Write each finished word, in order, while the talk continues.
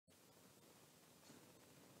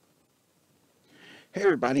Hey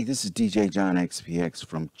everybody, this is DJ John XPX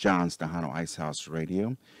from John's Tejano Ice House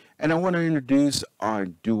Radio, and I want to introduce our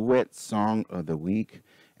duet song of the week.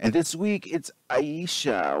 And this week it's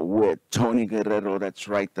Aisha with Tony Guerrero. That's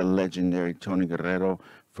right, the legendary Tony Guerrero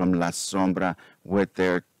from La Sombra with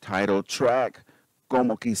their title track,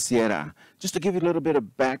 Como Quisiera. Just to give you a little bit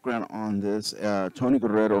of background on this, Tony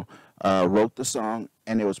Guerrero wrote the song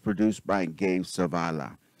and it was produced by Gabe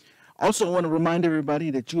Zavala. Also, I want to remind everybody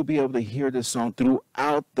that you'll be able to hear this song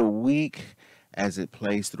throughout the week as it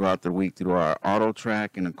plays throughout the week through our auto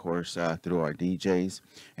track and, of course, through our DJs.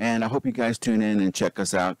 And I hope you guys tune in and check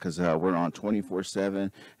us out because we're on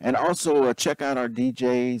 24/7. And also check out our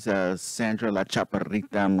DJs, Sandra La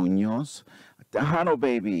Chaparrita Munoz, Tejano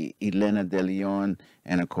Baby, Elena De Leon,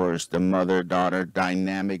 and, of course, the mother-daughter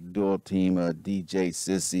dynamic dual team of DJ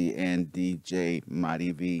Sissy and DJ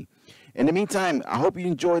Mari V. In the meantime, I hope you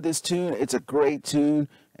enjoy this tune. It's a great tune.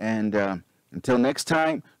 And until next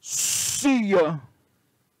time, see ya.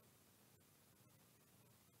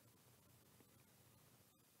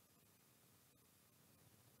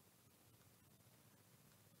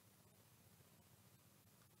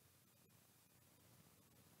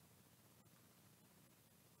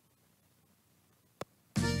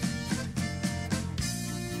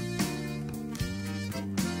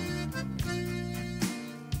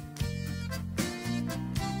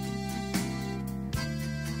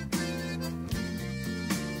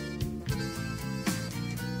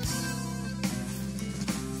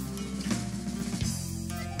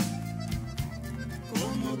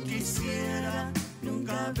 Como quisiera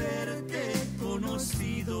nunca haberte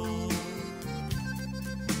conocido,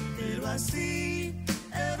 pero así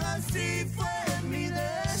fue mi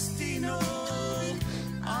destino.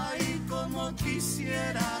 Ay, como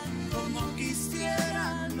quisiera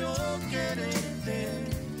no quererte,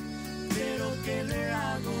 pero ¿qué le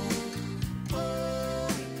hago?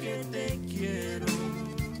 Porque te quiero.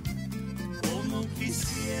 Como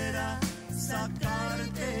quisiera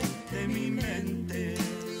sacarte de mi mente,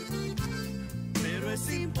 pero es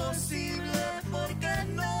imposible porque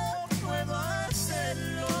no puedo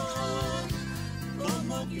hacerlo.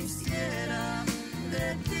 Como quisiera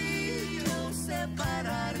de ti yo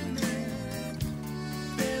separarme,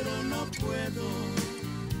 pero no puedo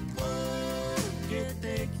porque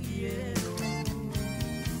te quiero.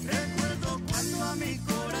 Recuerdo cuando a mi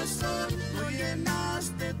corazón lo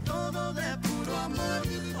llenaste todo de puro amor.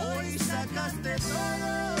 Hoy sacaste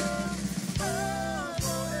todo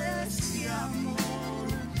ese amor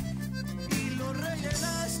y lo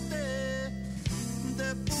rellenaste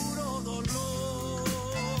de puro dolor.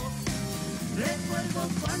 Recuerdo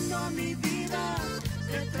cuando a mi vida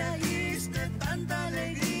te trajiste tanta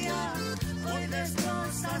alegría. Hoy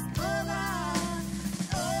destrozas toda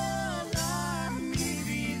mi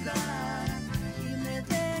vida y me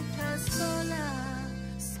dejas sola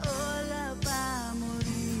pa'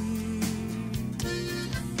 morir.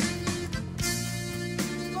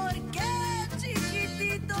 ¿Por qué,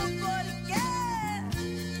 chiquitito? ¿Por qué?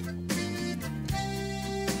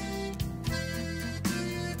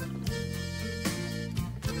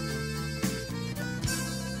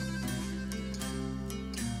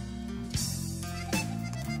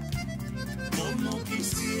 Como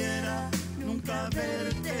quisiera nunca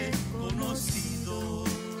haberte conocido.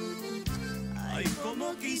 Ay,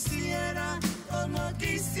 como quisiera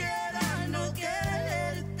no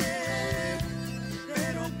quererte,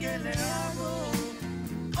 pero ¿qué le hago?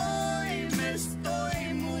 Hoy me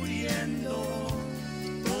estoy muriendo,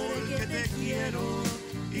 porque te quiero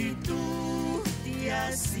y tú te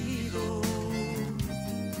has ido.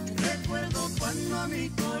 Recuerdo cuando a mi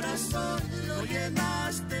corazón lo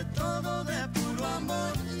llenaste todo de puro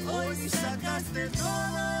amor. Hoy sacaste todo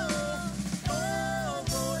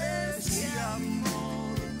ese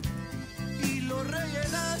amor y lo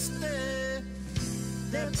rellenaste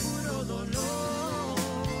de puro dolor.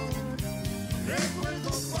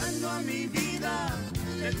 Recuerdo cuando a mi vida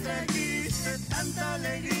le trajiste tanta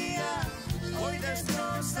alegría. Hoy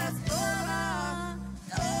destrozas toda